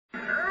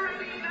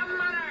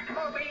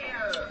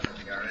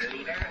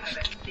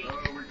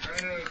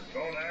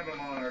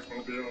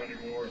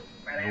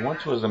There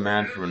once was a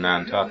man from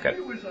Nantucket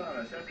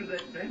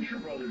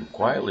who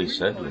quietly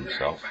said to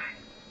himself,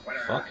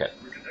 "Fuck it."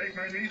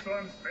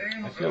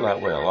 I feel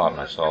that way a lot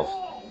myself.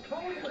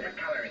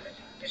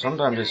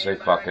 Sometimes I say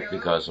fuck it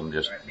because I'm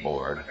just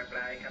bored.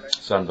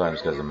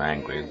 Sometimes because I'm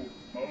angry.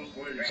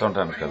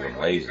 Sometimes because I'm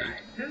lazy.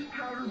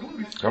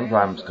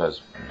 Sometimes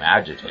because I'm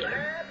agitated.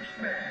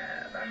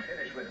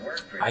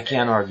 I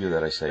can't argue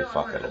that I say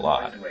fuck it a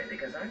lot,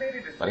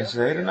 but I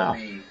say it enough.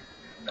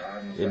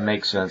 It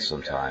makes sense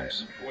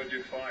sometimes.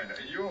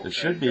 There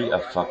should be a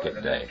fuck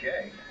it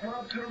day.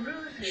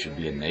 There should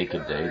be a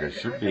naked day. There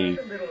should be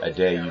a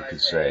day you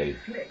could say,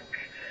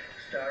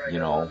 you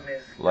know,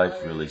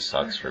 life really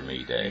sucks for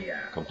me day.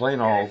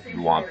 Complain all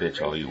you want,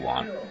 bitch all you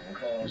want.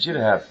 We should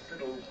have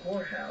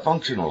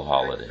functional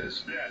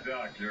holidays.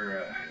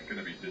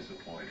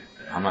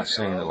 I'm not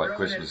saying that like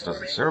Christmas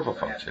doesn't serve a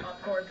function,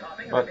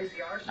 but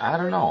I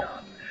don't know.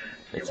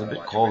 It's a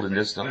bit cold and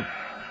distant.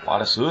 A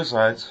lot of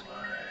suicides.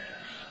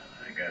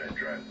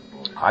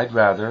 I'd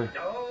rather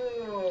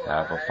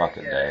have a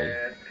fucking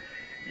day,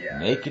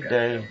 naked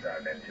day,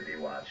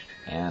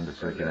 and a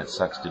freaking it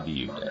sucks to be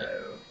you day.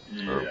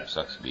 Or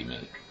sucks to be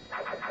me.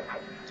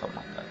 Something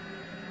like that.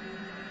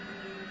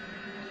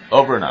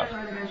 Over and out.